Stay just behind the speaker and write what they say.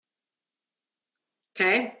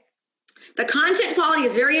Okay. The content quality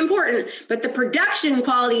is very important, but the production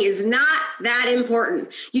quality is not that important.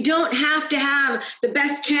 You don't have to have the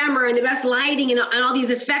best camera and the best lighting and all these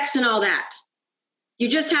effects and all that. You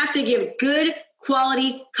just have to give good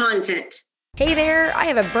quality content. Hey there, I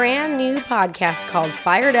have a brand new podcast called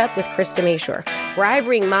Fired Up with Krista Mashore, where I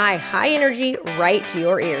bring my high energy right to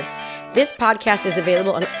your ears. This podcast is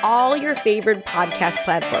available on all your favorite podcast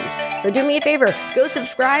platforms. So do me a favor, go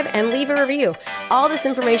subscribe and leave a review. All this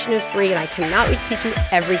information is free and I cannot wait to teach you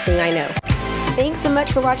everything I know. Thanks so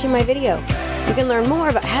much for watching my video. You can learn more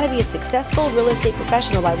about how to be a successful real estate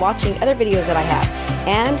professional by watching other videos that I have.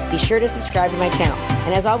 And be sure to subscribe to my channel.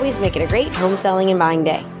 And as always, make it a great home selling and buying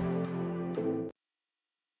day.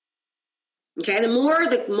 Okay,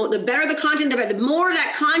 the better the content, the more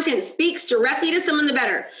that content speaks directly to someone, the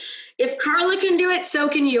better. If Carla can do it, so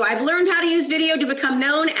can you. I've learned how to use video to become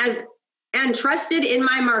known as and trusted in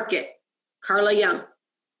my market. Carla Young.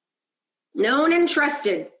 Known and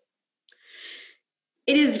trusted.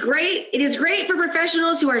 It is great. It is great for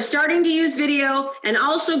professionals who are starting to use video, and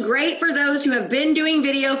also great for those who have been doing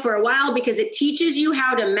video for a while because it teaches you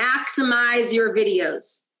how to maximize your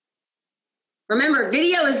videos. Remember,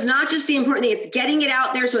 video is not just the important thing, it's getting it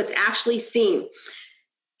out there so it's actually seen.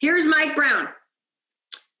 Here's Mike Brown.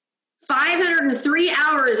 503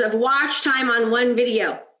 hours of watch time on one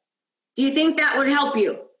video. Do you think that would help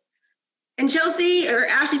you? And Chelsea or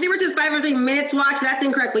Ashley, see where it says 503 minutes watch? That's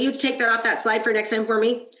incorrect. Will you take that off that slide for next time for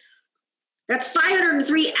me? That's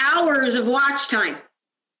 503 hours of watch time.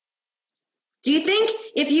 Do you think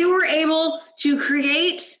if you were able to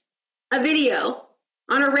create a video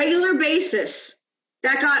on a regular basis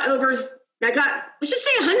that got, let's just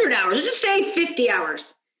say 100 hours, let's just say 50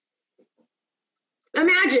 hours.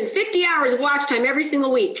 Imagine 50 hours of watch time every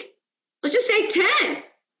single week. Let's just say 10.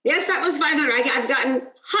 Yes, that was 500. I've gotten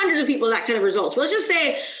hundreds of people that kind of results. But let's just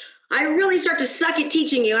say I really start to suck at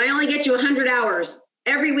teaching you and I only get you 100 hours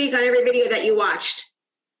every week on every video that you watched.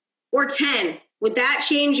 Or 10. Would that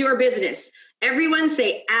change your business? Everyone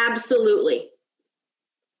say absolutely.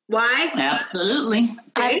 Why? Absolutely.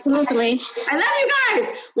 Okay. Absolutely. I love you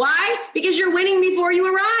guys. Why? Because you're winning before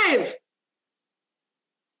you arrive.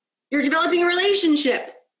 You're developing a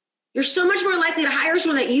relationship. You're so much more likely to hire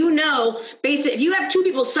someone that you know. If you have two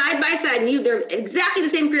people side by side and they're exactly the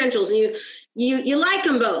same credentials and you like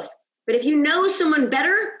them both, but if you know someone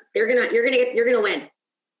better, you're gonna win.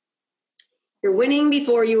 You're winning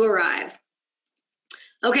before you arrive.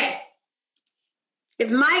 Okay. If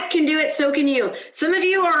Mike can do it, so can you. Some of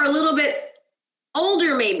you are a little bit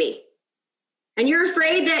older maybe, and you're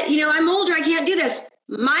afraid that, I'm older, I can't do this.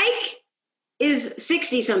 Mike is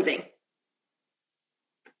 60 something.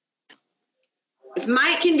 If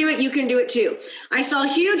Mike can do it, you can do it too. I saw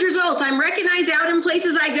huge results. I'm recognized out in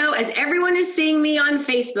places I go as everyone is seeing me on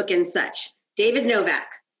Facebook and such. David Novak.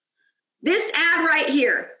 This ad right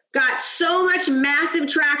here got so much massive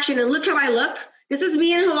traction, and look how I look. This is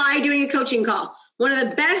me in Hawaii doing a coaching call. One of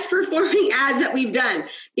the best performing ads that we've done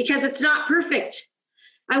because it's not perfect.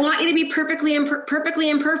 I want you to be perfectly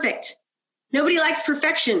imperfect. Nobody likes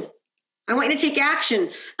perfection. I want you to take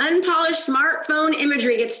action. Unpolished smartphone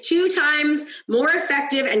imagery gets 2 times more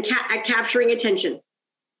effective at capturing attention.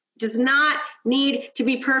 It does not need to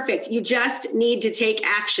be perfect. You just need to take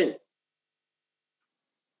action.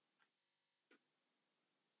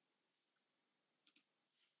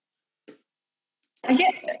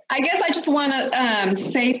 I guess I just want to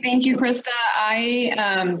say thank you, Krista. I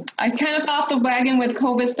kind of fell off the wagon with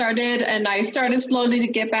COVID started, and I started slowly to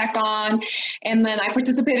get back on. And then I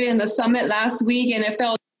participated in the summit last week, and it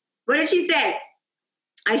felt. What did she say?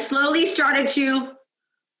 I slowly started to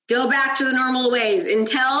go back to the normal ways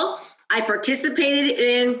until I participated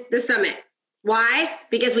in the summit. Why?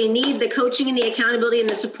 Because we need the coaching and the accountability and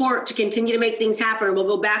the support to continue to make things happen. We'll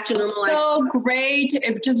go back to normal. So great.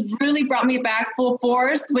 It just really brought me back full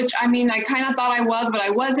force, which I kind of thought I was, but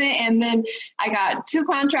I wasn't. And then I got 2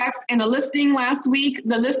 contracts and a listing last week.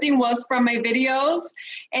 The listing was from my videos.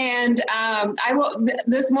 And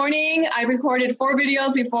this morning I recorded 4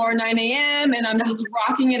 videos before 9 a.m. and I'm just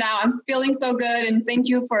rocking it out. I'm feeling so good. And thank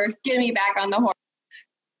you for getting me back on the horse.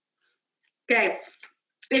 Okay.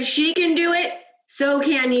 If she can do it, so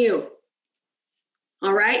can you.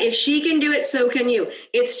 All right? If she can do it, so can you.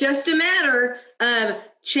 It's just a matter of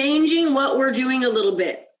changing what we're doing a little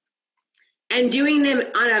bit and doing them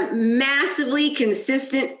on a massively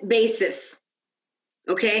consistent basis.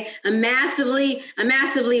 Okay? A massively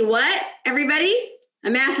what, everybody? A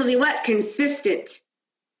massively what? Consistent.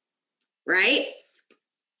 Right?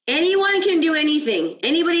 Anyone can do anything.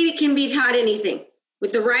 Anybody can be taught anything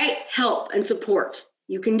with the right help and support.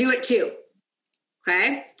 You can do it too.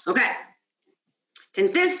 Okay.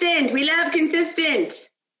 Consistent. We love consistent.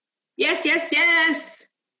 Yes.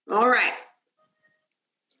 All right.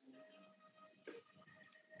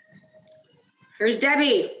 Here's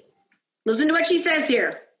Debbie. Listen to what she says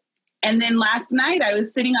here. And then last night I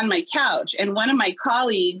was sitting on my couch and one of my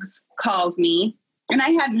colleagues calls me, and I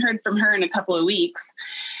hadn't heard from her in a couple of weeks.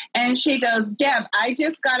 And she goes, Deb, I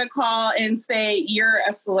just got a call and say you're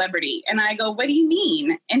a celebrity. And I go, what do you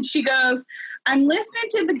mean? And she goes, I'm listening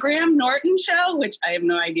to the Graham Norton show, which I have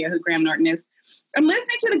no idea who Graham Norton is. I'm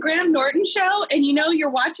listening to the Graham Norton show, and you're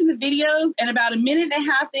watching the videos, and about a minute and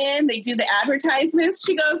a half in, they do the advertisements.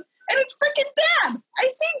 She goes, and it's freaking Deb. I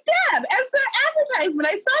see Deb as the advertisement.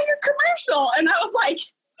 I saw your commercial. And I was like,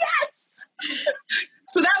 yes.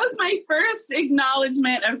 So that was my first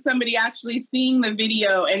acknowledgement of somebody actually seeing the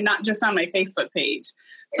video and not just on my Facebook page.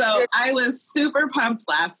 So I was super pumped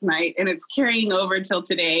last night, and it's carrying over till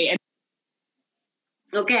today.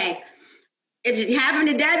 Okay. If it happened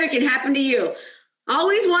to Deb, it can happen to you.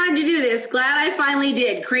 Always wanted to do this. Glad I finally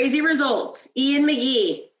did. Crazy results. Ian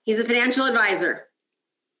McGee. He's a financial advisor.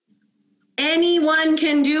 Anyone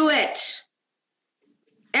can do it.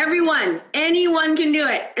 Anyone can do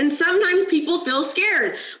it. And sometimes people feel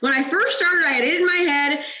scared. When I first started, I had it in my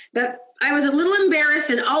head that I was a little embarrassed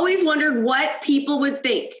and always wondered what people would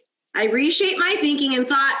think. I reshaped my thinking and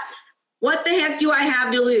thought, what the heck do I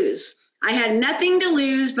have to lose? I had nothing to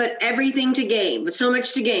lose, but everything to gain, but so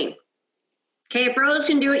much to gain. Okay, if Rose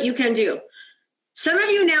can do it, you can do. Some of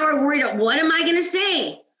you now are worried, what am I going to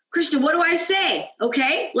say? Krista, what do I say?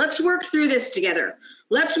 Okay, let's work through this together.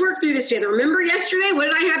 Remember yesterday, what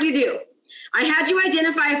did I have you do? I had you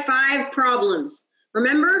identify 5 problems.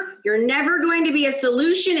 Remember, you're never going to be a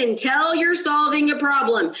solution until you're solving a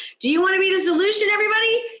problem. Do you want to be the solution,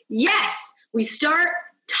 everybody? Yes. We start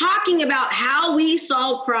talking about how we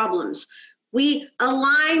solve problems. We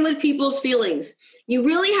align with people's feelings. You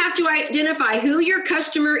really have to identify who your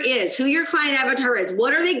customer is, who your client avatar is.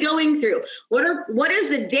 What are they going through? What is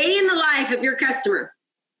the day in the life of your customer?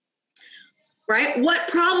 Right? What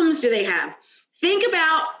problems do they have? Think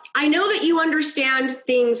about, I know that you understand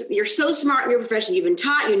things. You're so smart in your profession. You've been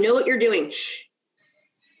taught, you know what you're doing.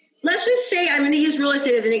 Let's just say, I'm going to use real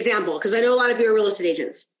estate as an example because I know a lot of you are real estate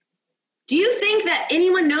agents. Do you think that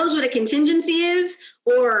anyone knows what a contingency is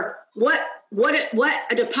or what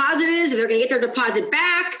a deposit is, if they're going to get their deposit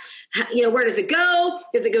back? Where does it go?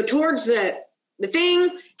 Does it go towards the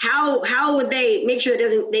thing? How would they make sure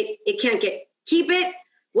it can't keep it?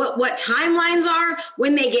 What timelines are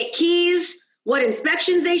when they get keys? What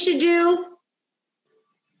inspections they should do?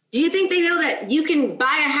 Do you think they know that you can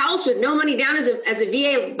buy a house with no money down as a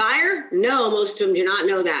VA buyer? No, most of them do not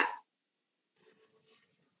know that.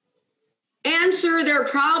 Answer their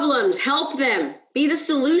problems, help them, be the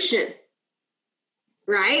solution,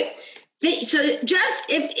 right? So just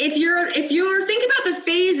if you're think about the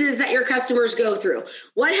phases that your customers go through.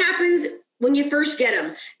 What happens when you first get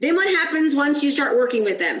them? Then what happens once you start working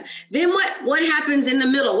with them? Then what happens in the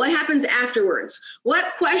middle? What happens afterwards?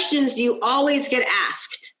 What questions do you always get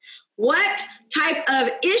asked? What type of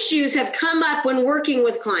issues have come up when working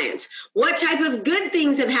with clients? What type of good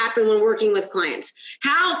things have happened when working with clients?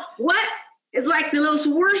 What is like the most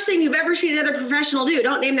worst thing you've ever seen another professional do?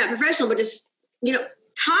 Don't name that professional, but just,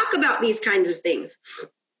 talk about these kinds of things.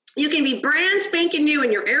 You can be brand spanking new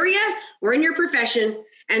in your area or in your profession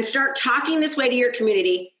and start talking this way to your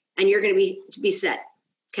community, and you're going to be set.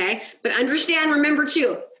 Okay. But remember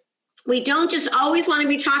too, we don't just always want to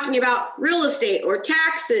be talking about real estate or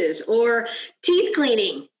taxes or teeth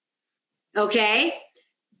cleaning. Okay.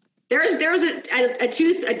 There's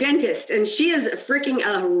a dentist, and she is freaking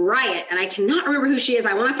a riot, and I cannot remember who she is.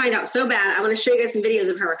 I want to find out so bad. I want to show you guys some videos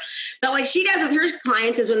of her. But what she does with her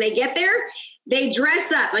clients is when they get there, they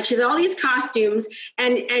dress up like she's all these costumes,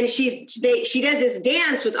 and she does this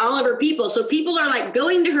dance with all of her people. So people are like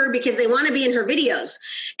going to her because they want to be in her videos,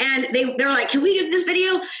 and they're like, "Can we do this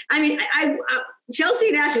video?" I mean,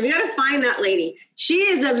 Chelsea Nash, we got to find that lady. She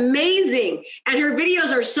is amazing, and her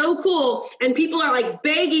videos are so cool, and people are like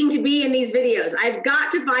begging to be in these videos. I've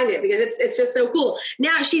got to find it because it's just so cool.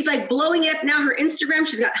 Now she's like blowing it up. Now her Instagram,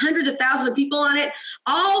 she's got hundreds of thousands of people on it,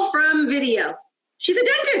 all from video. She's a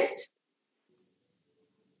dentist.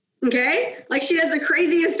 Okay? Like she does the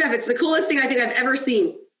craziest stuff. It's the coolest thing I think I've ever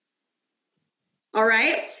seen. All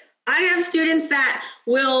right? I have students that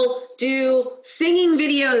will do singing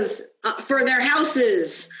videos for their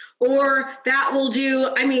houses, or that will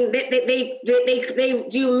do, they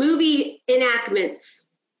do movie enactments.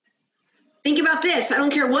 Think about this. I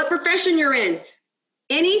don't care what profession you're in.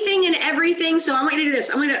 Anything and everything. So I want you to do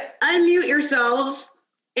this. I'm going to unmute yourselves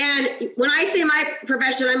And when I say my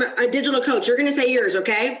profession, I'm a digital coach. You're going to say yours,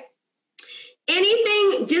 okay?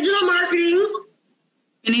 Anything digital marketing.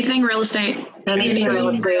 Anything real estate. Anything real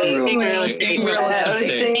estate.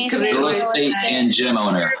 Real estate and gym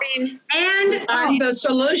owner. And the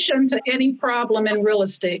solution to any problem in real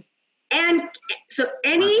estate. And so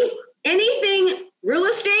anything real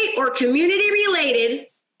estate or community related.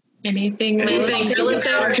 Anything real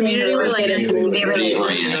estate or community related. Community related. I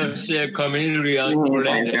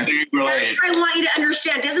want you to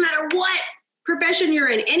understand, doesn't matter what profession you're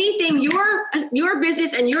in, anything your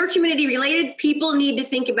business and your community related, people need to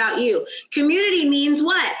think about you. Community means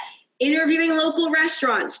what? Interviewing local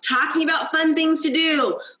restaurants, talking about fun things to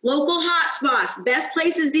do, local hotspots, best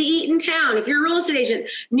places to eat in town. If you're a real estate agent,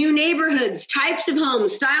 new neighborhoods, types of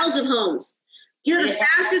homes, styles of homes. You know, the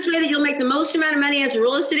fastest way that you'll make the most amount of money as a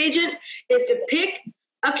real estate agent is to pick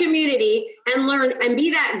a community and learn and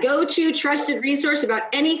be that go-to trusted resource about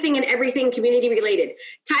anything and everything community related.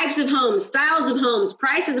 Types of homes, styles of homes,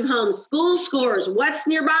 prices of homes, school scores, what's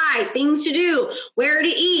nearby, things to do, where to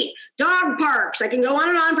eat, dog parks. I can go on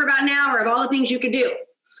and on for about an hour of all the things you could do.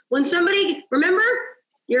 When somebody, remember,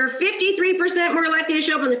 you're 53% more likely to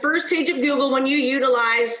show up on the first page of Google when you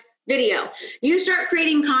utilize video. You start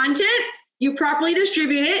creating content, you properly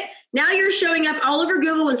distribute it. Now you're showing up all over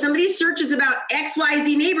Google. When somebody searches about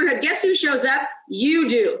XYZ neighborhood, guess who shows up? You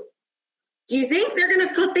do. Do you think they're going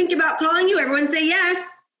to think about calling you? Everyone say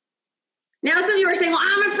yes. Now some of you are saying, well,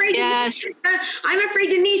 I'm afraid. Yes. I'm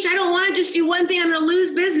afraid to niche. I don't want to just do one thing. I'm going to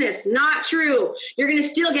lose business. Not true. You're going to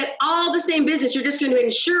still get all the same business. You're just going to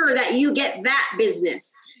ensure that you get that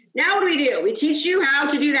business. Now what do? We teach you how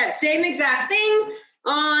to do that same exact thing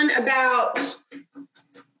on about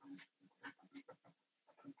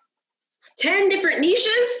 10 different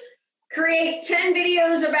niches, create 10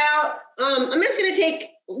 videos about, I'm just going to take,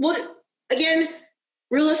 again,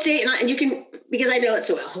 real estate, and you can, because I know it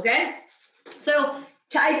so well, okay? So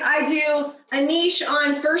I do a niche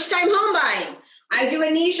on first-time home buying. I do a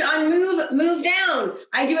niche on move down.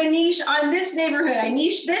 I do a niche on this neighborhood. I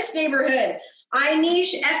niche this neighborhood. I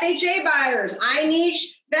niche FHA buyers. I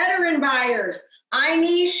niche veteran buyers. I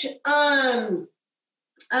niche,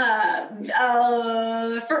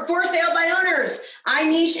 for sale by owners. I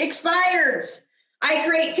niche expireds. I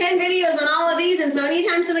create 10 videos on all of these, and so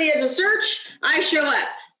anytime somebody has a search, I show up.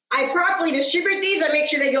 I properly distribute these. I make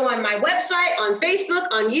sure they go on my website, on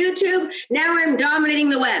Facebook, on YouTube. Now I'm dominating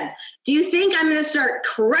the web. Do you think I'm going to start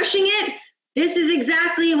crushing it? This is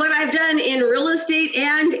exactly what I've done in real estate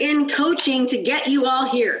and in coaching to get you all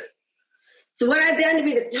here. So what I've done to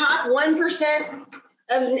be the top 1%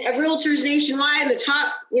 of realtors nationwide, the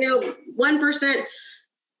top, 1%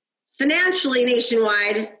 financially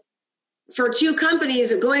nationwide for 2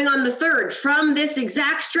 companies going on the 3rd from this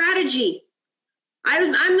exact strategy.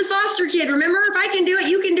 I'm the foster kid. Remember, if I can do it,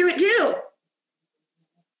 you can do it too.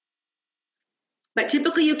 But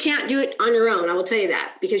typically you can't do it on your own. I will tell you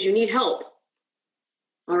that because you need help.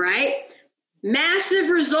 All right. Massive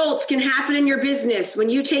results can happen in your business when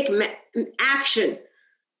you take action.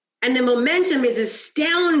 And the momentum is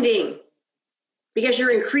astounding because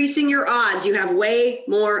you're increasing your odds. You have way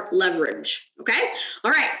more leverage. Okay.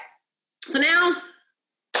 All right. So now,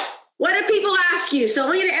 what do people ask you? So I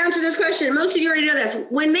want you to answer this question. Most of you already know this.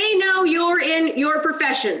 When they know you're in your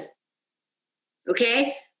profession,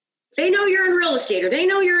 okay, they know you're in real estate, or they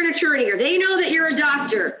know you're an attorney, or they know that you're a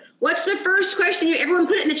doctor. What's the first question everyone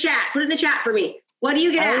put it in the chat. Put it in the chat for me. What do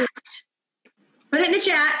you get asked? Put it in the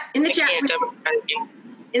chat.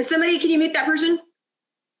 And somebody, can you mute that person?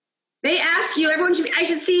 They ask you, I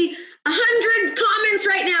should see 100 comments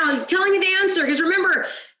right now telling me the answer. Because remember,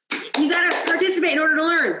 you got to participate in order to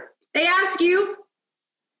learn. They ask you,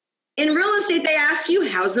 in real estate, they ask you,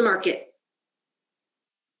 how's the market?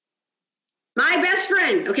 My best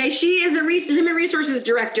friend, okay, she is a human resources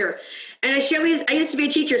director. And I used to be a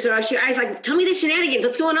teacher, so I was like, tell me the shenanigans.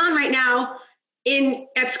 What's going on right now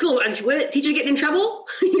at school? Teachers getting in trouble?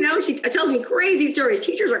 She tells me crazy stories.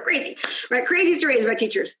 Teachers are crazy, right? Crazy stories about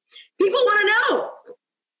teachers. People want to know.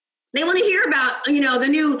 They want to hear about, the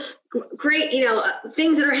new great,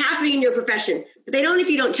 things that are happening in your profession. But they don't if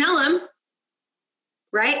you don't tell them,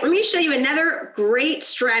 right? Let me show you another great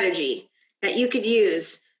strategy that you could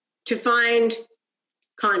use to find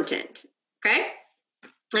content, okay?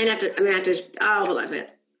 I'm gonna have to, hold on a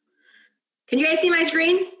second. Can you guys see my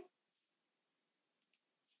screen?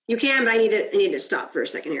 You can, but I need to stop for a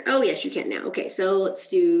second here. Oh, yes, you can now. Okay, so let's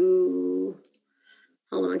do,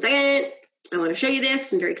 hold on 1 second. I want to show you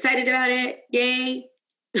this. I'm very excited about it. Yay.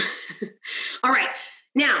 All right.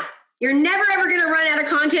 Now, you're never, ever going to run out of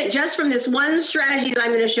content just from this one strategy that I'm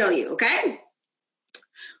going to show you, okay?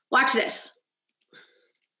 Watch this.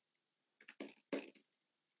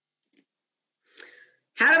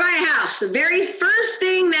 How to buy a house. The very first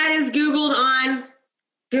thing that is Googled on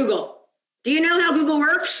Google. Do you know how Google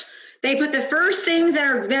works? They put the first things that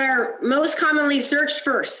are most commonly searched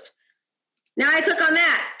first. Now I click on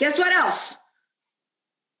that. Guess what else?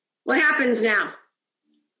 What happens now?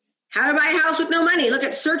 How to buy a house with no money. Look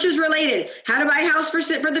at searches related. How to buy a house for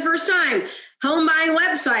the first time. Home buying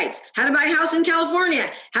websites. How to buy a house in California.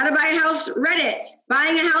 How to buy a house Reddit.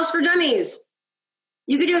 Buying a house for dummies.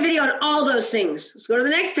 You could do a video on all those things. Let's go to the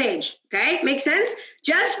next page. Okay, makes sense?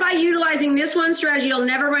 Just by utilizing this one strategy, you'll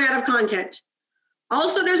never run out of content.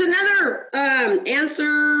 Also, there's another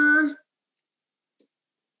answer.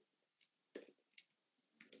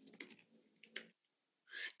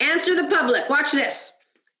 Answer the public. Watch this.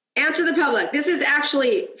 Answer the public. This is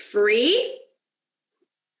actually free.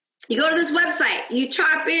 You go to this website. You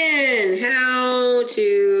type in how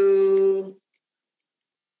to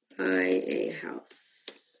buy a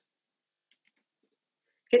house.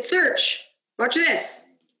 Hit search. Watch this.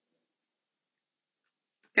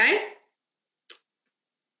 Okay.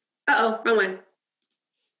 Uh-oh, wrong one.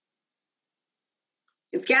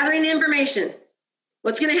 It's gathering the information.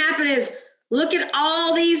 What's going to happen is look at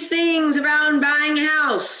all these things about buying a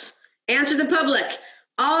house. Answer the public.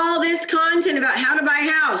 All this content about how to buy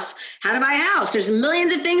a house. How to buy a house. There's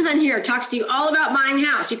millions of things on here. It talks to you all about buying a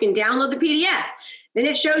house. You can download the PDF. Then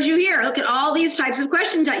it shows you here. Look at all these types of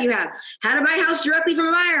questions that you have. How to buy a house directly from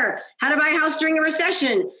a buyer. How to buy a house during a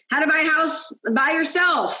recession. How to buy a house by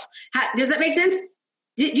yourself. Does that make sense?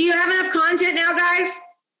 Do you have enough content now, guys?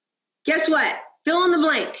 Guess what? Fill in the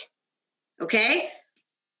blank. Okay?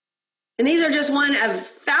 And these are just one of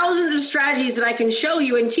thousands of strategies that I can show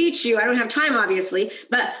you and teach you. I don't have time, obviously.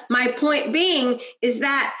 But my point being is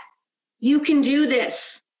that you can do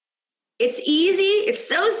this. It's easy. It's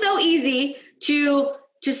so easy to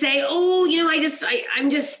say, oh, you know,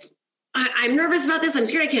 I'm nervous about this. I'm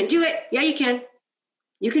scared I can't do it. Yeah, you can.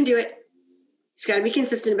 You can do it. Just got to be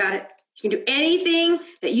consistent about it. You can do anything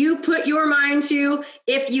that you put your mind to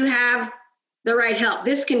if you have the right help.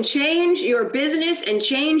 This can change your business and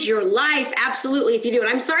change your life. Absolutely, if you do it.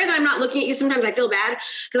 I'm sorry that I'm not looking at you. Sometimes I feel bad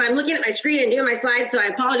because I'm looking at my screen and doing my slides. So I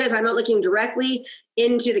apologize. I'm not looking directly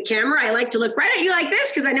into the camera. I like to look right at you like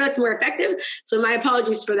this because I know it's more effective. So my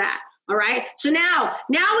apologies for that. All right. So now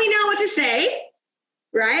we know what to say,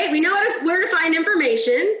 right? We know where to find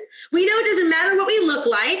information. We know it doesn't matter what we look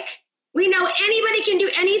like. We know anybody can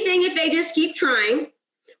do anything if they just keep trying.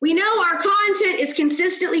 We know our content is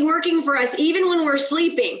consistently working for us even when we're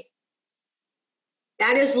sleeping.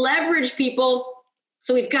 That is leverage, people.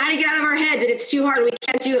 So we've got to get out of our heads that it's too hard. We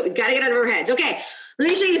can't do it. We've got to get out of our heads. Okay, let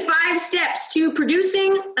me show you 5 steps to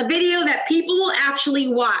producing a video that people will actually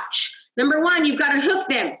watch. Number 1, you've got to hook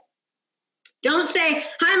them. Don't say,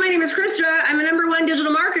 hi, my name is Krista. I'm a #1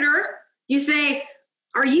 digital marketer. You say,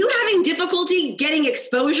 are you having difficulty getting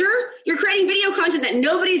exposure? You're creating video content that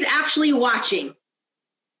nobody's actually watching.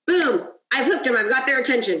 Boom, I've hooked them. I've got their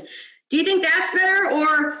attention. Do you think that's better?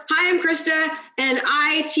 Or, hi, I'm Krista, and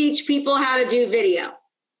I teach people how to do video.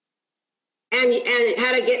 And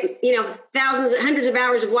how to get, thousands, hundreds of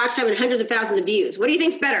hours of watch time and hundreds of thousands of views. What do you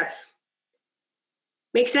think's better?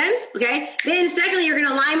 Make sense? Okay. Then secondly, you're going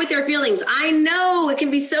to align with their feelings. I know it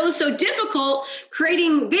can be so difficult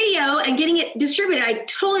creating video and getting it distributed. I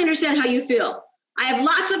totally understand how you feel. I have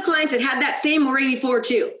lots of clients that had that same worry before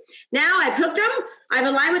too. Now I've hooked them. I've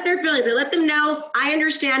aligned with their feelings. I let them know I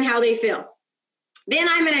understand how they feel. Then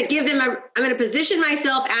I'm going to give them, I'm going to position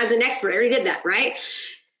myself as an expert. I already did that, right?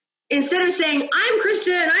 Instead of saying, I'm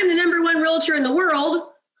Krista and I'm the #1 realtor in the world,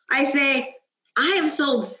 I say, I have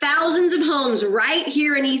sold thousands of homes right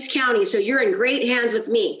here in East County, so you're in great hands with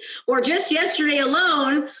me. Or just yesterday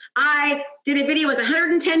alone, I did a video with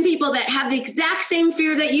 110 people that have the exact same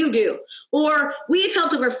fear that you do. Or we've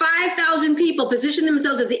helped over 5,000 people position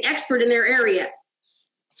themselves as the expert in their area.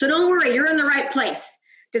 So don't worry, you're in the right place.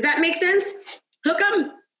 Does that make sense? Hook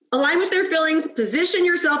them, align with their feelings, position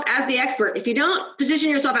yourself as the expert. If you don't position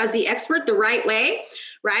yourself as the expert the right way,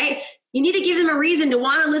 right? You need to give them a reason to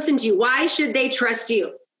want to listen to you. Why should they trust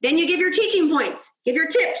you? Then you give your teaching points, give your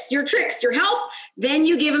tips, your tricks, your help. Then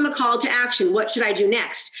you give them a call to action. What should I do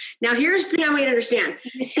next? Now, here's the thing I want you to understand.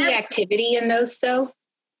 You see activity in those, though?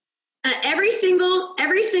 Every single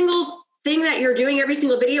thing that you're doing, every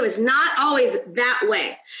single video is not always that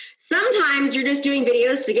way. Sometimes you're just doing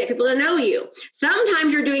videos to get people to know you.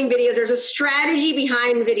 Sometimes you're doing videos. There's a strategy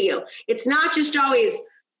behind video. It's not just always,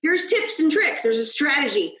 here's tips and tricks. There's a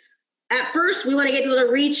strategy. At first, we want to get people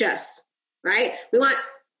to reach us, right? We want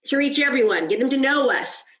to reach everyone, get them to know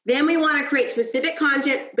us. Then we want to create specific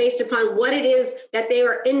content based upon what it is that they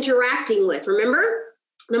are interacting with. Remember,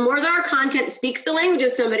 the more that our content speaks the language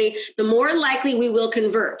of somebody, the more likely we will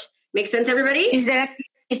convert. Make sense, everybody? Is there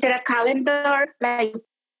a calendar? Like,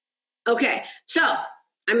 okay, so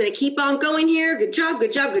I'm going to keep on going here. Good job,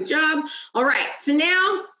 good job, good job. All right, so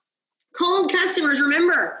now cold customers,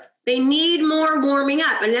 remember, they need more warming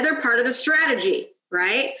up. Another part of the strategy,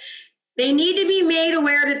 right? They need to be made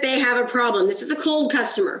aware that they have a problem. This is a cold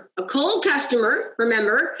customer. A cold customer,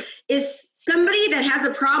 remember, is somebody that has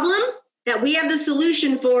a problem that we have the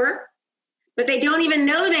solution for, but they don't even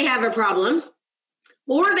know they have a problem,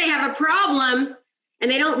 or they have a problem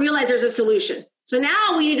and they don't realize there's a solution. So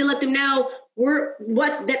now we need to let them know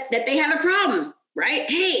that they have a problem,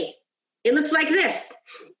 right? Hey, it looks like this.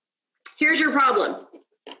 Here's your problem.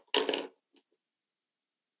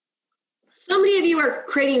 So many of you are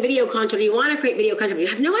creating video content, you want to create video content, but you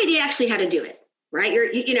have no idea actually how to do it, right?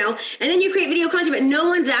 And then you create video content, but no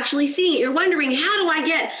one's actually seeing it. You're wondering, how do I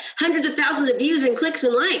get hundreds of thousands of views and clicks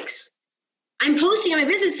and likes? I'm posting on my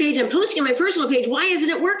business page, I'm posting on my personal page. Why isn't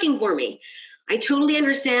it working for me? I totally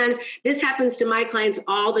understand. This happens to my clients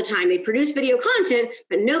all the time. They produce video content,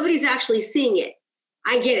 but nobody's actually seeing it.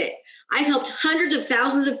 I get it. I've helped hundreds of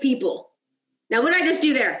thousands of people. Now, what did I just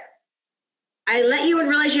do there? I let you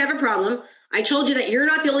realize you have a problem. I told you that you're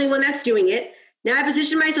not the only one that's doing it. Now I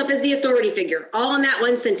position myself as the authority figure, all in that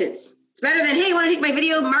one sentence. It's better than, hey, you want to take my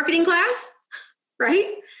video marketing class?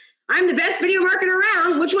 Right? I'm the best video marketer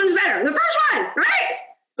around. Which one's better? The first one, right?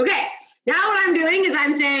 Okay. Now what I'm doing is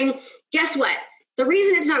I'm saying, guess what? The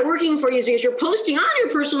reason it's not working for you is because you're posting on your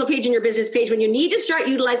personal page and your business page when you need to start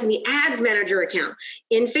utilizing the Ads Manager account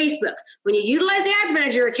in Facebook. When you utilize the Ads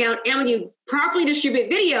Manager account and when you properly distribute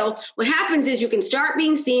video, what happens is you can start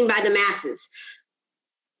being seen by the masses.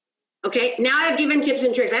 Okay, now I've given tips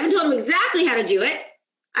and tricks. I haven't told them exactly how to do it.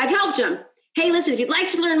 I've helped them. Hey, listen, if you'd like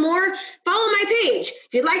to learn more, follow my page.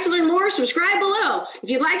 If you'd like to learn more, subscribe below. If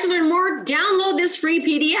you'd like to learn more, download this free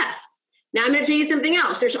PDF. Now I'm going to tell you something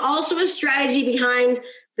else. There's also a strategy behind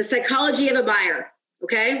the psychology of a buyer,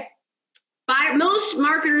 okay? Most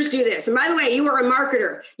marketers do this. And by the way, you are a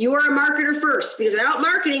marketer. You are a marketer first, because without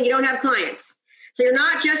marketing, you don't have clients. So you're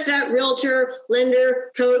not just a realtor,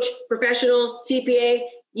 lender, coach, professional, CPA.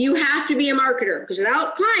 You have to be a marketer, because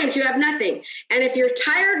without clients, you have nothing. And if you're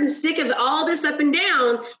tired and sick of all this up and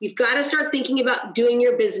down, you've got to start thinking about doing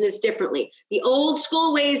your business differently. The old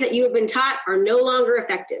school ways that you have been taught are no longer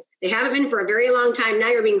effective. They haven't been for a very long time. Now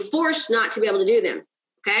you're being forced not to be able to do them.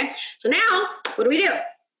 Okay? So now, what do?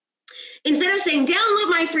 Instead of saying, download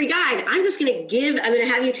my free guide, I'm going to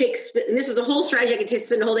have you take, and this is a whole strategy, I could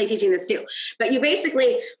spend a whole day teaching this too, but you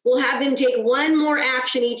basically will have them take one more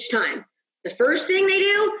action each time. The first thing they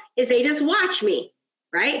do is they just watch me,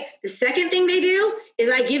 right? The second thing they do is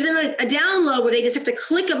I give them a download where they just have to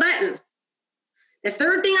click a button. The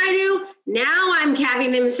third thing I do, now I'm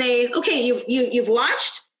having them say, okay, you've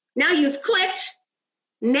watched, now you've clicked,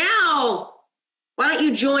 now why don't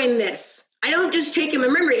you join this? I don't just take them,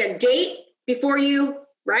 remember, you got a date before you,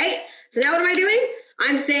 right? So now what am I doing?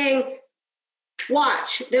 I'm saying,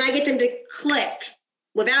 watch. Then I get them to click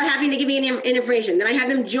without having to give me any information. Then I have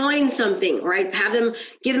them join something, or I have them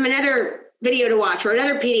give them another video to watch or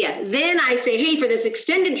another PDF. Then I say, hey, for this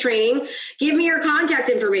extended training, give me your contact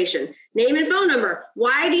information, name and phone number.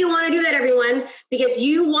 Why do you want to do that, everyone? Because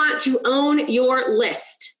you want to own your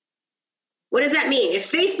list. What does that mean?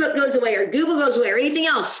 If Facebook goes away or Google goes away or anything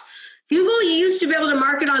else, Google, you used to be able to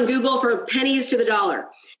market on Google for pennies to the dollar.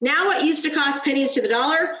 Now what used to cost pennies to the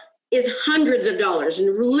dollar is hundreds of dollars,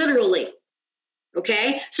 and literally.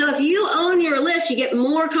 Okay, so if you own your list, you get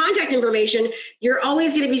more contact information. You're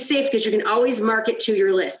always going to be safe because you can always market to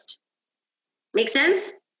your list. Make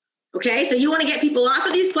sense? Okay, so you want to get people off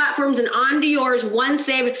of these platforms and onto yours once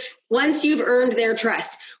you've earned their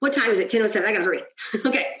trust. What time is it? 10:07. I got to hurry.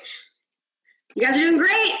 Okay. You guys are doing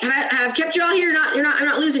great. I've kept you all here. I'm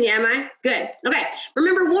not losing you, am I? Good. Okay.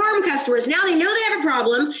 Remember, warm customers. Now they know they have a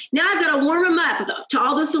problem. Now I've got to warm them up to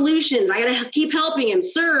all the solutions. I got to keep helping them.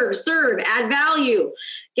 Serve, add value.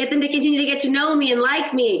 Get them to continue to get to know me and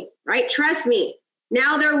like me, right? Trust me.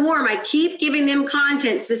 Now they're warm. I keep giving them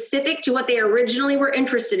content specific to what they originally were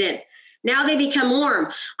interested in. Now they become warm.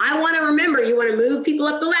 I want to remember, you want to move people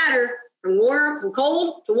up the ladder from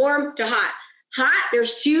cold to warm to hot. Hot,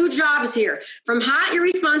 there's two jobs here. From hot, your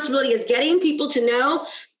responsibility is getting people to know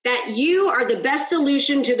that you are the best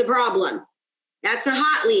solution to the problem. That's a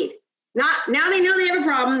hot lead. Now they know they have a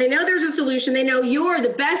problem. They know there's a solution. They know you're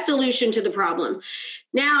the best solution to the problem.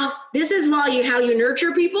 Now, this is how you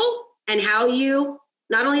nurture people and how you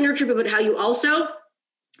not only nurture people, but how you also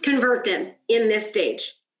convert them in this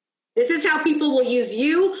stage. This is how people will use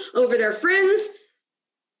you over their friends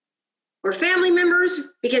or family members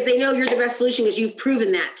because they know you're the best solution because you've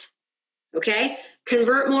proven that. Okay?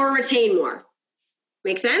 Convert more, retain more.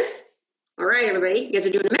 Make sense? All right, everybody. You guys are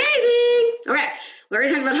doing amazing. All right. We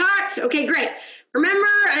already talked about hot. Okay, great. Remember,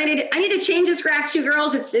 I need to change this graph too,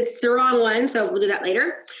 girls. It's the wrong one, so we'll do that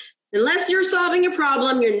later. Unless you're solving a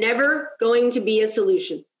problem, you're never going to be a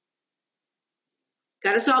solution.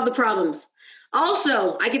 Got to solve the problems.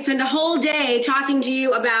 Also, I could spend a whole day talking to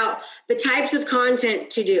you about the types of content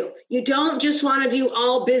to do. You don't just want to do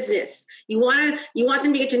all business. You want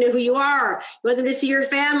them to get to know who you are. You want them to see your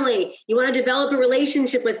family. You want to develop a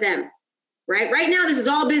relationship with them. Right now, this is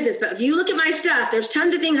all business, but if you look at my stuff, there's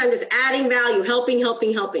tons of things I'm just adding value,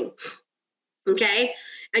 helping. Okay?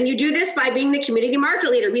 And you do this by being the community market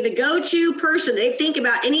leader. Be the go-to person. They think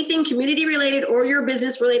about anything community related or your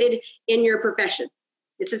business related in your profession.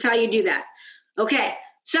 This is how you do that. Okay,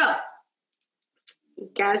 so you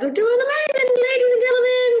guys are doing amazing, ladies and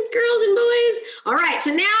gentlemen, girls and boys. All right,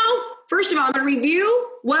 so now, first of all, I'm going to review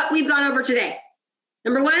what we've gone over today.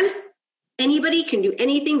 Number one, anybody can do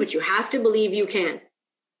anything, but you have to believe you can.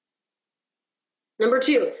 Number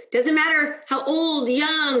two, doesn't matter how old,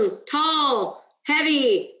 young, tall,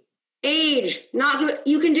 heavy, age, not good,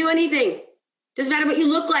 you can do anything. Doesn't matter what you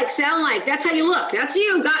look like, sound like. That's how you look. That's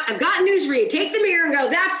you. I've got news for you. Take the mirror and go,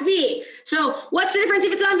 that's me. So what's the difference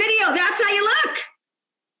if it's on video? That's how you look.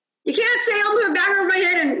 You can't say, I'll move it back over my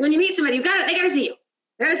head. And when you meet somebody, they got to see you.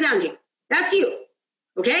 They got to sound you. That's you.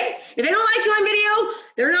 Okay? If they don't like you on video,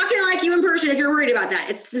 they're not going to like you in person if you're worried about that.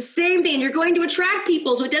 It's the same thing. You're going to attract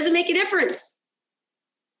people, so it doesn't make a difference.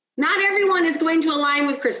 Not everyone is going to align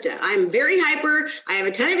with Krista. I'm very hyper. I have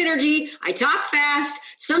a ton of energy. I talk fast.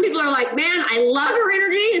 Some people are like, man, I love her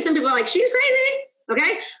energy. And some people are like, she's crazy.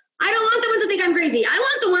 Okay? I don't want the ones that think I'm crazy. I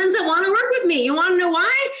want the ones that want to work with me. You want to know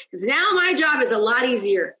why? Because now my job is a lot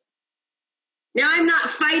easier. Now I'm not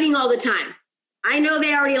fighting all the time. I know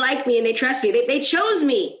they already like me and they trust me. They chose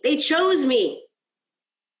me. They chose me.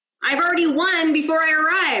 I've already won before I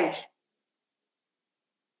arrived.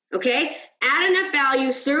 Okay? Add enough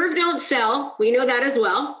value, serve, don't sell. We know that as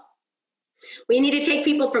well. We need to take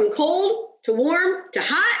people from cold to warm to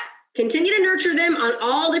hot, continue to nurture them on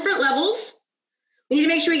all different levels. We need to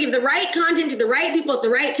make sure we give the right content to the right people at the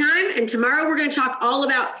right time. And tomorrow we're going to talk all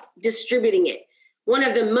about distributing it. One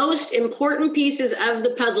of the most important pieces of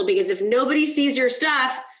the puzzle, because if nobody sees your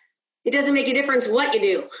stuff, it doesn't make a difference what you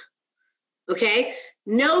do. Okay?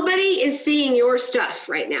 Nobody is seeing your stuff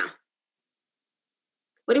right now.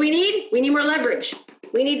 What do we need? We need more leverage.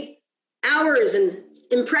 We need hours and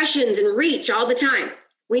impressions and reach all the time.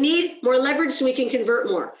 We need more leverage so we can convert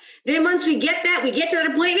more. Then once we get that, we get to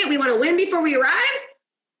that appointment, we want to win before we arrive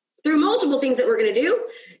through multiple things that we're going to do.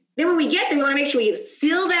 Then when we get there, we want to make sure we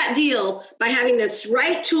seal that deal by having the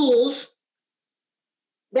right tools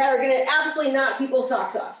that are going to absolutely knock people's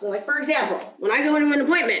socks off. So like, for example, when I go into an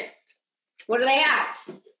appointment, what do they have?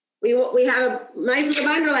 We have a nice little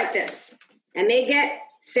binder like this, and they get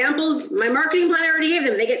samples. My marketing plan I already gave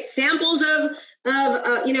them. They get samples of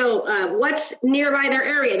what's nearby their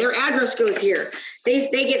area. Their address goes here. They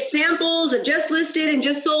get samples of just listed and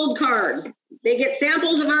just sold cards. They get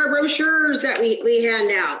samples of our brochures that we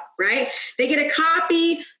hand out, right? They get a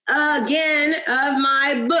copy, again, of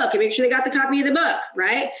my book, and make sure they got the copy of the book,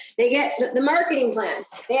 right? They get the marketing plan.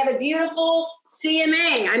 They have a beautiful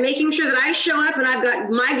CMA. I'm making sure that I show up and I've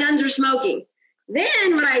got, my guns are smoking.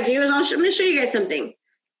 Then what I do is I'm going to show you guys something.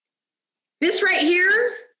 This right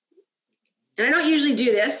here, and I don't usually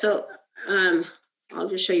do this, so I'll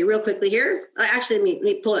just show you real quickly here. Actually, let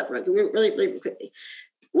me pull it up really quickly.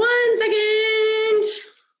 1 second.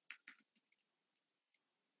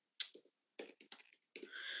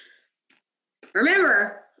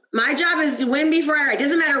 Remember, my job is to win before I write. It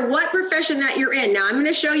doesn't matter what profession that you're in. Now, I'm going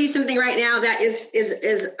to show you something right now that is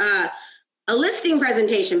a listing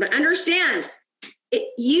presentation, but understand,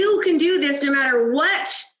 you can do this no matter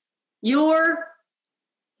what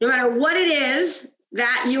it is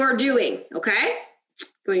that you are doing, okay?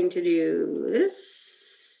 Going to do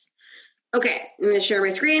this. Okay, I'm going to share my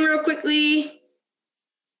screen real quickly.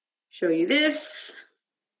 Show you this.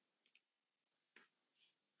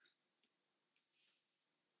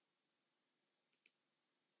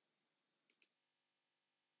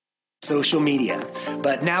 Social media,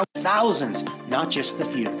 but now thousands, not just the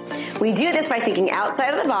few. We do this by thinking outside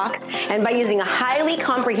of the box and by using a highly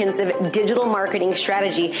comprehensive digital marketing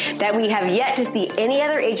strategy that we have yet to see any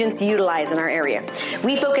other agents utilize in our area.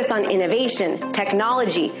 We focus on innovation,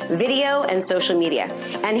 technology, video, and social media.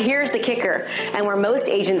 And here's the kicker, and where most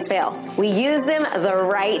agents fail. We use them the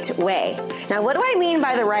right way. Now, what do I mean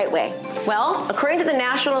by the right way? Well, according to the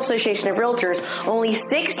National Association of Realtors, only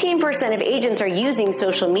 16% of agents are using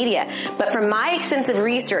social media. But from my extensive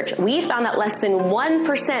research, we found that less than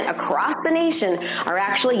 1% across the nation are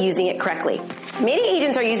actually using it correctly. Many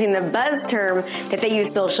agents are using the buzz term that they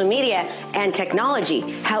use social media and technology.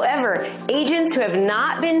 However, agents who have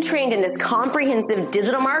not been trained in this comprehensive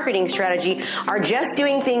digital marketing strategy are just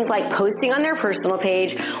doing things like posting on their personal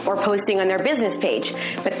page or posting on their business page.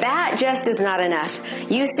 But that just is not enough.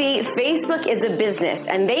 You see, Facebook is a business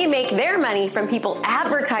and they make their money from people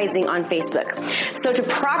advertising on Facebook. So to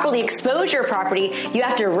properly expose your property, you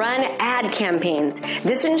have to run ad campaigns.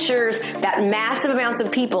 This ensures that massive amounts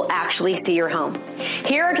of people actually see your home.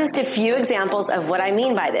 Here are just a few examples of what I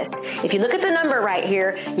mean by this. If you look at the number right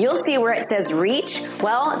here, you'll see where it says reach.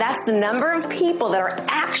 Well, that's the number of people that are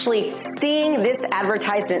actually seeing this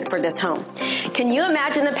advertisement for this home. Can you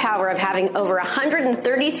imagine the power of having over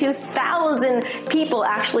 132,000 people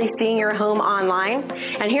actually seeing your home online?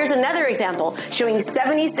 And here's another example showing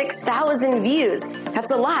 76,000 views.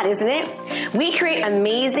 That's a lot, isn't it? We create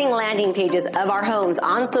amazing landing pages of our homes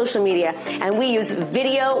on social media, and we use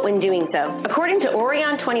video when doing so. According to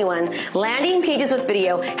Orion 21, landing pages with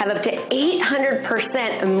video have up to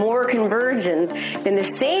 800% more conversions than the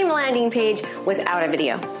same landing page without a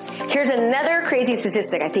video. Here's another crazy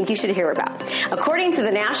statistic I think you should hear about. According to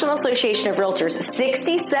the National Association of Realtors,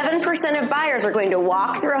 67% of buyers are going to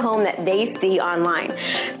walk through a home that they see online.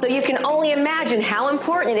 So you can only imagine how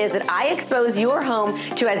important it is that I expose your home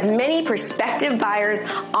to as many prospective buyers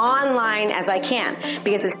online as I can.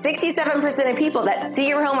 Because if 67% of people that see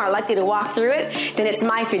your home are likely to walk through it, then it's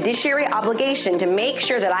my fiduciary obligation to make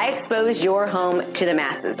sure that I expose your home to the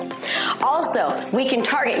masses. Also, we can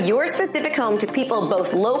target your specific home to people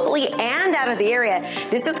both locally and out of the area.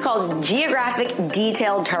 This is called geographic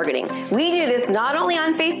detailed targeting. We do this not only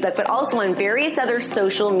on Facebook, but also on various other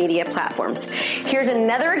social media platforms. Here's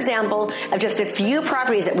another example of just a few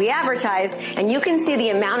properties that we advertised, and you can see the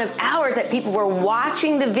amount of hours that people were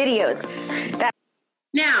watching the videos.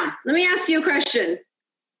 Now, let me ask you a question.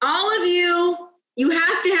 All of you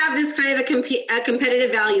have to have this kind of a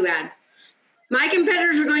competitive value add. My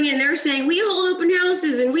competitors are going in, they're saying, we hold open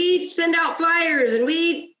houses and we send out flyers and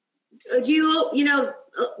we do,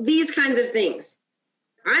 these kinds of things.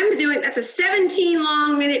 That's a 17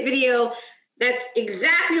 long minute video that's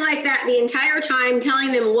exactly like that the entire time,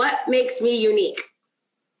 telling them what makes me unique.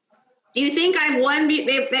 Do you think I've won?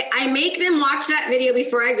 I make them watch that video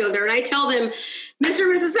before I go there, and I tell them, Mr.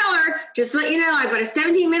 and Mrs. Seller, just to let you know, I've got a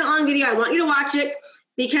 17-minute long video. I want you to watch it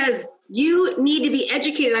because you need to be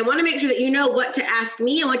educated. I want to make sure that you know what to ask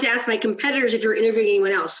me and what to ask my competitors if you're interviewing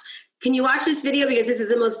anyone else. Can you watch this video? Because this is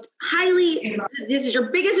the most this is your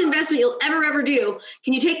biggest investment you'll ever do.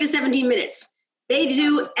 Can you take the 17 minutes? They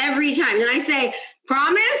do every time. Then I say,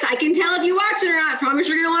 promise? I can tell if you watch it or not. Promise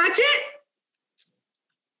you're going to watch it?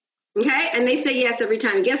 Okay. And they say yes every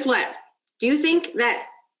time. And guess what? Do you think that,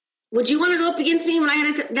 would you want to go up against me when I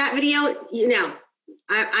had that video? No,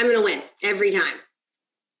 I'm going to win every time.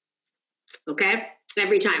 Okay.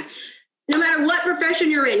 Every time. No matter what profession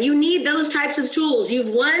you're in, you need those types of tools.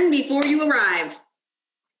 You've won before you arrive.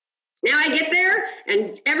 Now I get there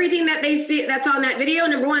and everything that they see that's on that video,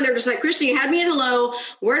 number one, they're just like, Christy, you had me at hello.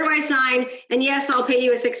 Where do I sign? And yes, I'll pay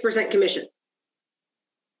you a 6% commission.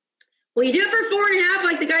 Will you do it for 4.5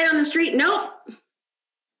 like the guy on the street? Nope.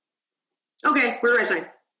 Okay, where do I sign?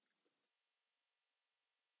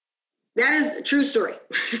 That is a true story.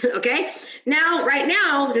 Okay. Now, right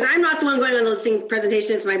now, because I'm not the one going on the listing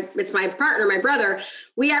presentation, it's my partner, my brother.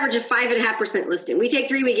 We average a 5.5% listing. We take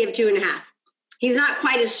 3, we give 2.5. He's not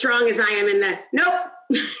quite as strong as I am in the, nope.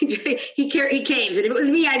 he caves. And if it was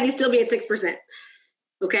me, I'd still be at 6%.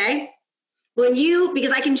 Okay.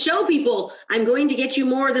 Because I can show people, I'm going to get you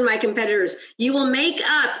more than my competitors. You will make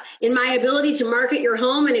up in my ability to market your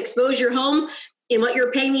home and expose your home in what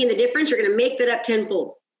you're paying me in the difference. You're going to make that up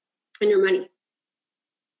tenfold in your money.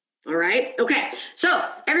 All right. Okay. So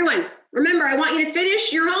everyone, remember, I want you to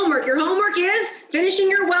finish your homework. Your homework is finishing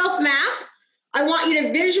your wealth map. I want you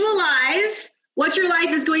to visualize what your life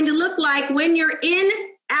is going to look like when you're in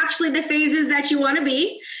actually the phases that you want to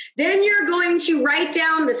be. Then you're going to write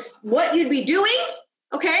down what you'd be doing.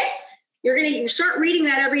 Okay. You're going to start reading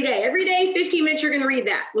that every day. Every day, 15 minutes, you're going to read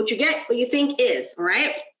that. What you think is. All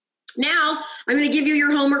right. Now, I'm going to give you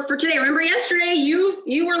your homework for today. Remember yesterday,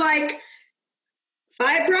 you were like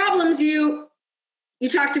 5 problems you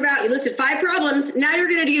talked about. You listed 5 problems. Now you're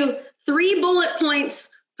going to do 3 bullet points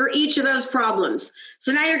for each of those problems.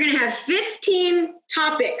 So now you're going to have 15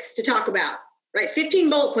 topics to talk about, right? 15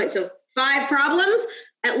 bullet points. So 5 problems,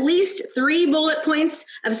 at least 3 bullet points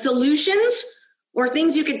of solutions or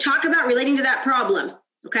things you can talk about relating to that problem,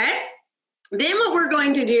 okay? Then what we're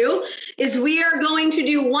going to do is we are going to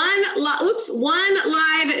do one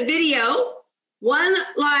live video.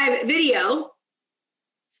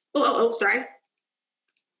 Sorry.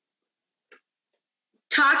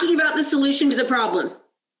 Talking about the solution to the problem.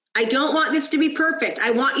 I don't want this to be perfect.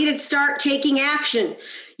 I want you to start taking action.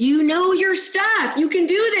 You know your stuff. You can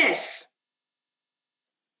do this.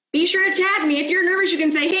 Be sure to tag me. If you're nervous, you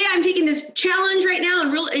can say, hey, I'm taking this challenge right now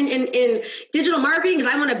in digital marketing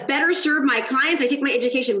because I want to better serve my clients. I take my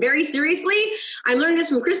education very seriously. I'm learning this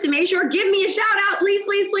from Krista Mashore. Give me a shout out. Please,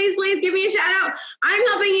 please, please, please give me a shout out. I'm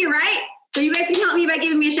helping you, right? So you guys can help me by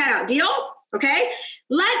giving me a shout out. Deal? Okay?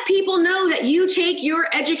 Let people know that you take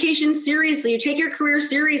your education seriously. You take your career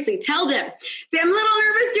seriously. Tell them. Say, I'm a little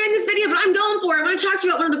nervous doing this video, but I'm going for it. I want to talk to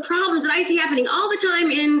you about one of the problems that I see happening all the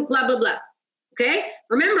time in blah, blah, blah. Okay?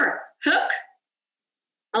 Remember, hook,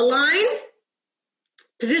 align,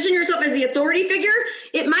 position yourself as the authority figure.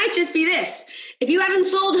 It might just be this. If you haven't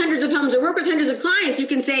sold hundreds of homes or work with hundreds of clients, you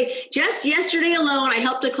can say, just yesterday alone, I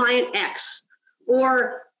helped a client X.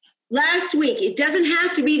 Or last week. It doesn't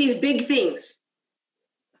have to be these big things.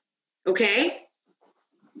 Okay?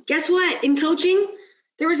 Guess what? In coaching,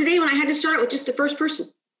 there was a day when I had to start with just the first person,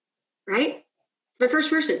 right? The first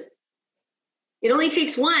person. It only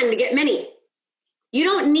takes one to get many. You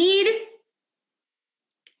don't need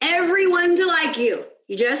everyone to like you.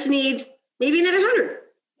 You just need maybe another 100.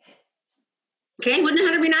 Okay, wouldn't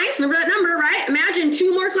 100 be nice? Remember that number, right? Imagine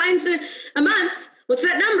 2 more clients a month. What's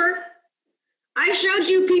that number? I showed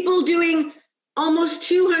you people doing almost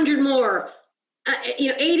 200 more,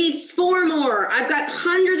 84 more. I've got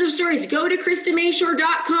hundreds of stories. Go to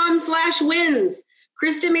KristaMashore.com/wins.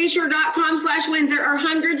 KristaMashore.com/wins. There are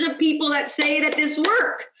hundreds of people that say that this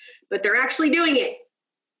work, but they're actually doing it.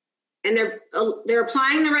 And they're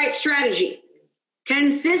applying the right strategy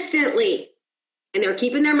consistently, and they're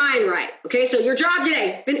keeping their mind right. Okay, so your job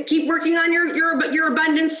today, keep working on your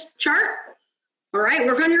abundance chart. All right,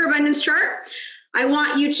 work on your abundance chart. I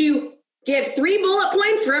want you to give 3 bullet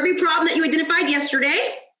points for every problem that you identified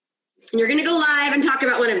yesterday, and you're going to go live and talk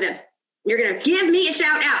about one of them. You're going to give me a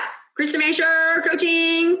shout out. Krista Mashore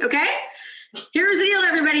Coaching, okay? Here's the deal,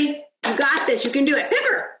 everybody. You got this. You can do it.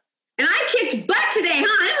 Pepper. And I kicked butt today,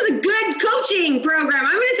 huh? This was a good coaching program.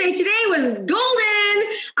 I'm going to say today was golden.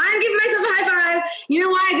 I'm giving myself a high five. You know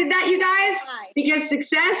why I did that, you guys? Because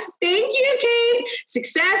success, thank you, Kate.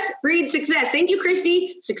 Success breeds success. Thank you,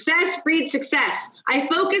 Christy. Success breeds success. I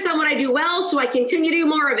focus on what I do well, so I continue to do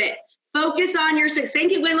more of it. Focus on your success.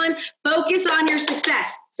 Thank you, Gwendolyn. Focus on your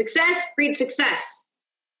success. Success breeds success.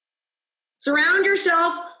 Surround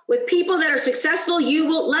yourself with people that are successful. You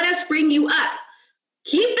will let us bring you up.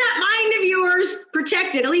 Keep that mind of yours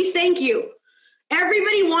protected. At least thank you.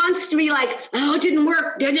 Everybody wants to be like, oh, it didn't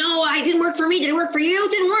work. No, it didn't work for me. Did it work for you? It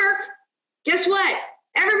didn't work. Guess what?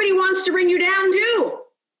 Everybody wants to bring you down too.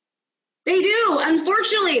 They do.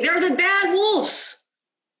 Unfortunately, they're the bad wolves.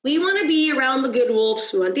 We want to be around the good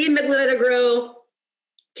wolves. We want the amygdala to grow.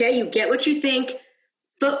 Okay, you get what you think,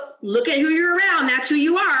 but look at who you're around. That's who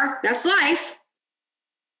you are. That's life.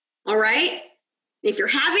 All right? If you're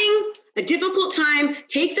having a difficult time,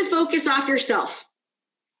 take the focus off yourself.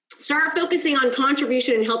 Start focusing on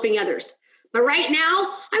contribution and helping others. But right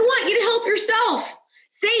now, I want you to help yourself.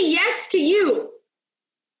 Say yes to you.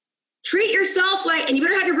 Treat yourself like, and you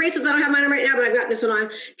better have your bracelets. I don't have mine on right now, but I've got this one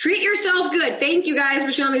on. Treat yourself good. Thank you guys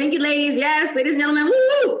for showing me. Thank you, ladies. Yes, ladies and gentlemen.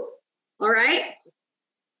 Woo! All right.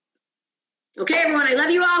 Okay, everyone. I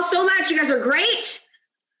love you all so much. You guys are great.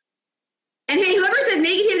 And hey, whoever said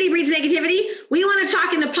negativity breeds negativity, we want to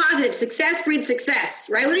talk in the positive. Success breeds success,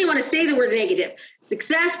 right? We don't even want to say the word negative.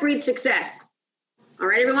 Success breeds success. All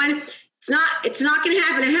right, everyone. It's not going to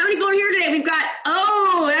happen. And how many people are here today? We've got,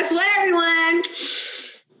 that's what, everyone.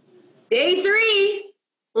 Day 3,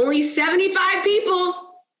 only 75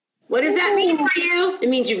 people. What does that mean for you? It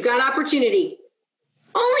means you've got opportunity.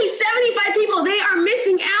 Only 75 people. They are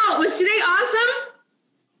missing out. Was today awesome?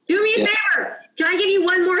 Do me a favor. Can I give you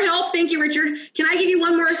one more help? Thank you, Richard. Can I give you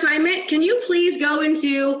one more assignment? Can you please go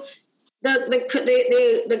into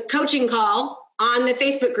the coaching call on the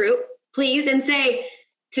Facebook group, please, and say,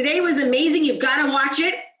 today was amazing. You've got to watch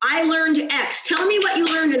it. I learned X. Tell me what you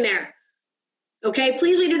learned in there. Okay,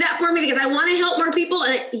 please do that for me because I want to help more people.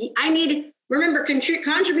 And I need, remember,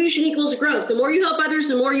 contribution equals growth. The more you help others,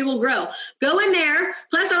 the more you will grow. Go in there.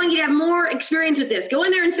 Plus, I want you to have more experience with this. Go in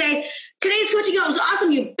there and say, today's coaching call was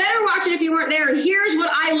awesome. You better watch it if you weren't there. And here's what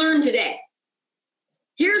I learned today.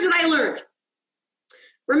 Here's what I learned.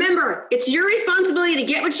 Remember, it's your responsibility to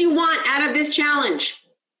get what you want out of this challenge.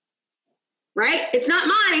 Right? It's not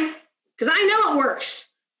mine because I know it works.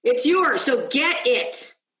 It's yours. So get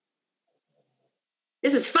it.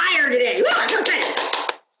 This is fire today. Woo, I'm so excited.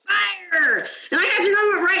 Fire. And I have to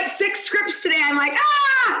go write 6 scripts today. I'm like,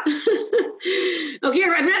 Okay,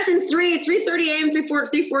 I've been up since 3:30 a.m.,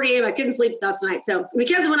 3:40 a.m. I couldn't sleep last night. So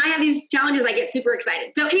because when I have these challenges, I get super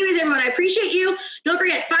excited. So anyways, everyone, I appreciate you. Don't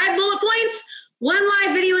forget 5 bullet points, 1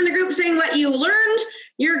 live video in the group saying what you learned.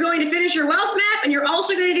 You're going to finish your wealth map, and you're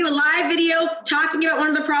also going to do a live video talking about one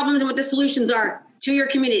of the problems and what the solutions are to your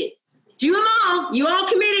community. Do them all. You all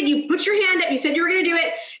committed. You put your hand up. You said you were going to do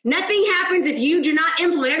it. Nothing happens if you do not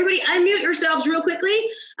implement. Everybody unmute yourselves real quickly.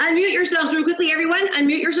 Unmute yourselves real quickly, everyone.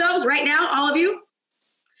 Unmute yourselves right now, all of you.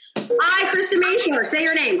 I, Krista Mashore. Say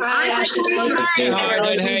your name. I, Krista Mashore.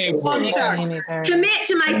 Commit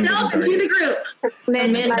to myself and to the group.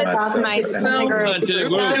 Commit to myself and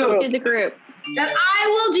to the group. That I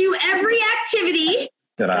will do every activity.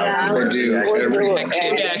 That I will do every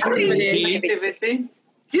activity.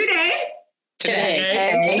 Today.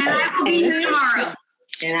 And I will be here tomorrow.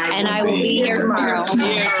 And I will be here tomorrow.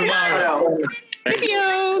 Thank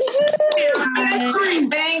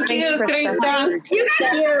you, Krista.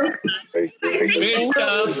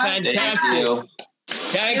 Krista, fantastic.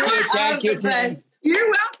 Thank you. You're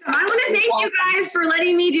welcome. I want to thank you guys for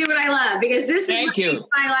letting me do what I love because this is what makes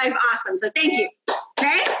my life awesome. So thank you.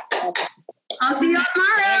 Okay? I'll see you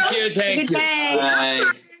tomorrow. Thank you. Good day. Bye.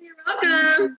 You're welcome.